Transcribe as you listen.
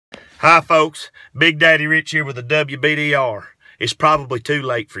Hi folks, Big Daddy Rich here with the WBDR. It's probably too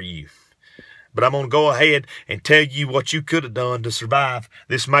late for you, but I'm going to go ahead and tell you what you could have done to survive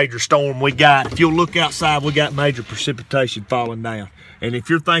this major storm we got. If you'll look outside, we got major precipitation falling down. And if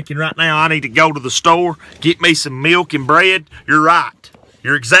you're thinking right now, I need to go to the store, get me some milk and bread, you're right.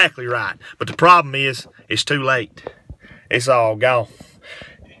 You're exactly right. But the problem is, it's too late. It's all gone.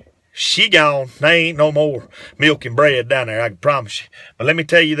 She gone. There ain't no more milk and bread down there, I can promise you. But let me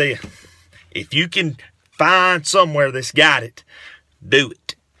tell you this. If you can find somewhere that's got it, do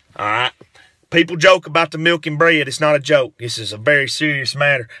it. All right? People joke about the milk and bread. It's not a joke. This is a very serious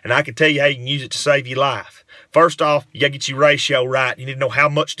matter, and I can tell you how you can use it to save your life. First off, you got to get your ratio right. You need to know how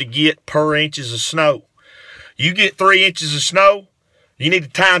much to get per inches of snow. You get 3 inches of snow, you need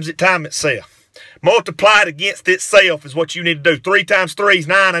to time itself. Multiply it against itself is what you need to do. 3 times 3 is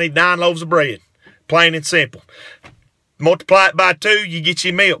 9. I need 9 loaves of bread. Plain and simple. Multiply it by 2, you get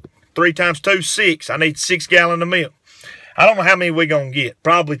your milk. 3 times 2, 6. I need 6 gallons of milk. I don't know how many we're going to get.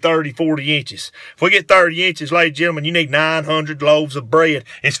 Probably 30, 40 inches. If we get 30 inches, ladies and gentlemen, you need 900 loaves of bread.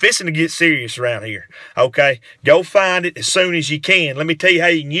 It's fixing to get serious around here. Okay? Go find it as soon as you can. Let me tell you how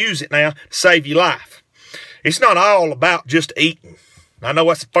you can use it now to save your life. It's not all about just eating. I know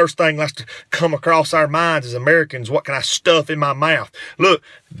that's the first thing that's to come across our minds as Americans. What can I stuff in my mouth? Look,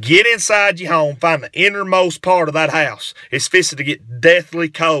 get inside your home, find the innermost part of that house. It's fixing to get deathly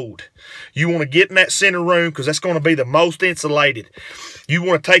cold. You want to get in that center room because that's going to be the most insulated. You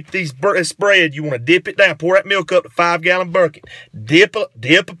want to take this bread, you want to dip it down, pour that milk up to 5-gallon bucket, dip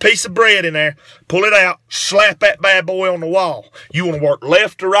a piece of bread in there, pull it out, slap that bad boy on the wall. You want to work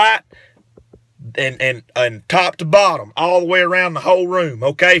left to right, and top to bottom, all the way around the whole room,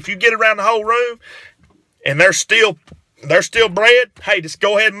 okay? If you get around the whole room and there's still bread, hey, just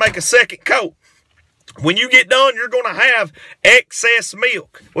go ahead and make a second coat. When you get done, you're going to have excess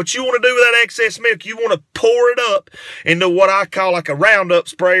milk. What you want to do with that excess milk, you want to pour it up into what I call like a Roundup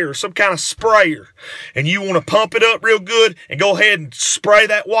sprayer or some kind of sprayer. And you want to pump it up real good and go ahead and spray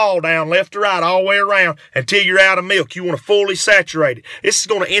that wall down left to right all the way around until you're out of milk. You want to fully saturate it. This is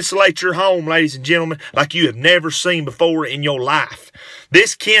going to insulate your home, ladies and gentlemen, like you have never seen before in your life.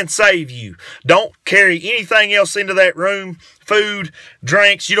 This can save you. Don't carry anything else into that room, food,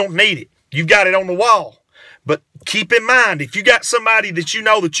 drinks. You don't need it. You've got it on the wall. But keep in mind, if you got somebody that you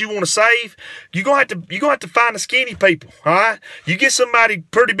know that you want to save, you're gonna have to find the skinny people. All right? You get somebody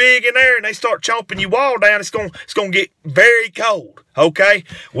pretty big in there and they start chomping your wall down, it's gonna get very cold. Okay?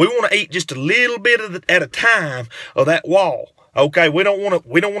 We want to eat just a little bit at a time of that wall. Okay? We don't want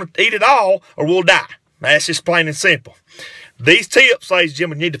to eat it all or we'll die. That's just plain and simple. These tips, ladies and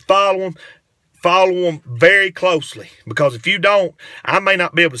gentlemen, you need to follow them. Follow them very closely, because if you don't, I may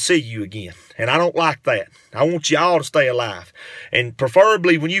not be able to see you again, and I don't like that. I want you all to stay alive, and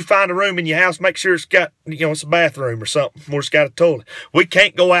preferably when you find a room in your house, make sure it's got, it's a bathroom or something where it's got a toilet. We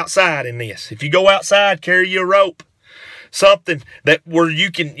can't go outside in this. If you go outside, carry your rope, something where you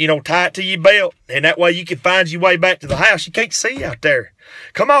can, tie it to your belt, and that way you can find your way back to the house. You can't see out there.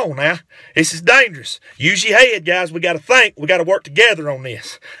 Come on now. This is dangerous. Use your head, guys. We got to think. We got to work together on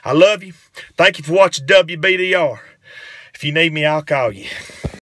this. I love you. Thank you for watching WBDR. If you need me, I'll call you.